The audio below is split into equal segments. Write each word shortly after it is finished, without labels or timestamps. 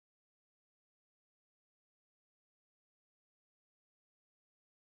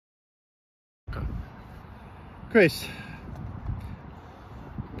Chris,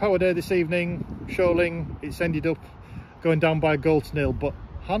 power day this evening, Sholing, it's ended up going down by a goal to nil, but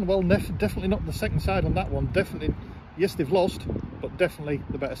Hanwell definitely not the second side on that one. Definitely, yes, they've lost, but definitely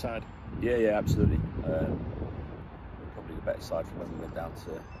the better side. Yeah, absolutely. Probably the better side from when we went down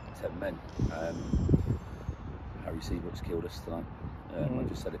to 10 men. Harry Seabrook's killed us tonight. I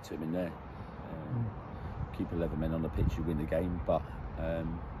just said it to him in there. Keep 11 men on the pitch, you win the game, but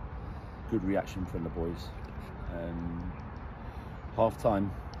good reaction from the boys. Half time,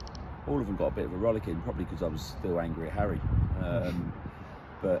 all of them got a bit of a rollicking, probably because I was still angry at Harry.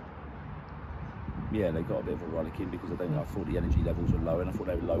 But yeah, they got a bit of a rollicking because I thought the energy levels were low, and I thought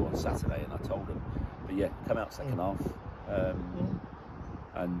they were low on Saturday, and I told them. But yeah, come out second half,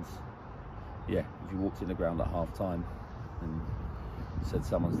 and yeah, if you walked in the ground at half time and said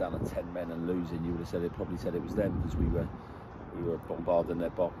someone's down at 10 men and losing, you would have probably said it was them, because we were bombarding their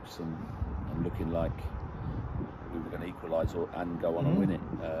box and looking like we were going to equalise and go on and win it.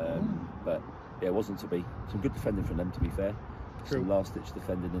 But yeah, it wasn't to be. Some good defending from them, to be fair. Some last-ditch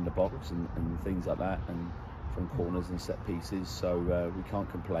defending in the box and things like that, and from corners and set pieces. So we can't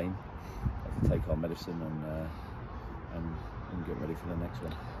complain. We have to take our medicine and get ready for the next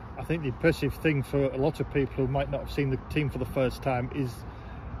one. I think the impressive thing for a lot of people who might not have seen the team for the first time is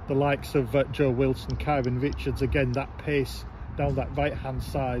the likes of Joe Wilson, Kyron Richards. Again, that pace down that right-hand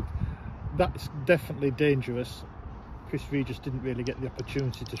side, that's definitely dangerous. Chris Regis didn't really get the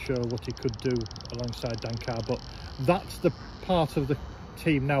opportunity to show what he could do alongside Dan Carr, but that's the part of the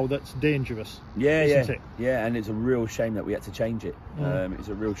team now that's dangerous. Isn't it? Yeah, and it's a real shame that we had to change it. It's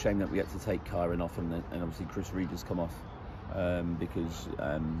a real shame that we had to take Kyron off and obviously Chris Regis come off, because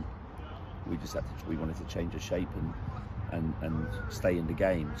we wanted to change the shape and stay in the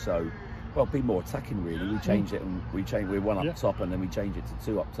game. So, well, be more attacking really. We changed it, and we're one up top, and then we changed it to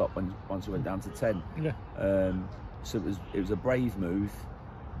 2 up top once we went down to 10. So it was a brave move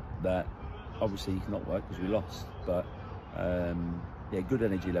that obviously not worked because we lost, but yeah, good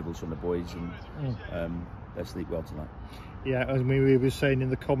energy levels from the boys, and they'll sleep well tonight. Yeah, I mean, we were saying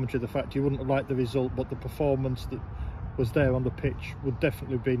in the commentary the fact you wouldn't have liked the result, but the performance that was there on the pitch would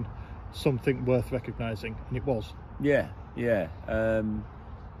definitely have been something worth recognising, and it was. Yeah.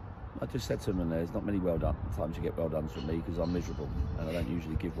 I just said to them, and there's not many well done times you get well done from me, because I'm miserable and I don't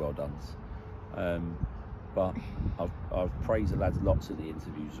usually give well dones. But I've praised the lads lots in the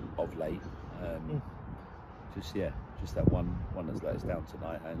interviews of late. Just that one that's let us down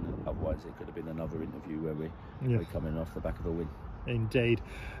tonight, and otherwise it could have been another interview where we're coming off the back of a win. Indeed.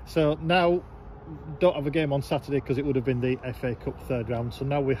 So now don't have a game on Saturday because it would have been the FA Cup third round, so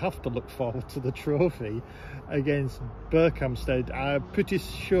now we have to look forward to the trophy against Berkhamsted. I'm pretty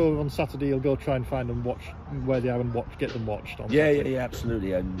sure on Saturday you'll go try and find them, watch where they are and get them watched on Saturday. Yeah,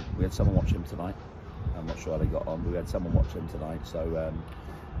 absolutely. And we had someone watch him tonight. I'm not sure how they got on, but we had someone watch them tonight. So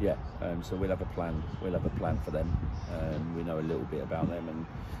so we'll have a plan. We'll have a plan for them. We know a little bit about them, and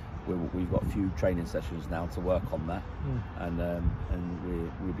we've got a few training sessions now to work on that, and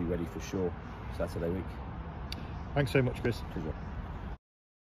we'll be ready for sure Saturday week. Thanks so much, Chris. Cheers.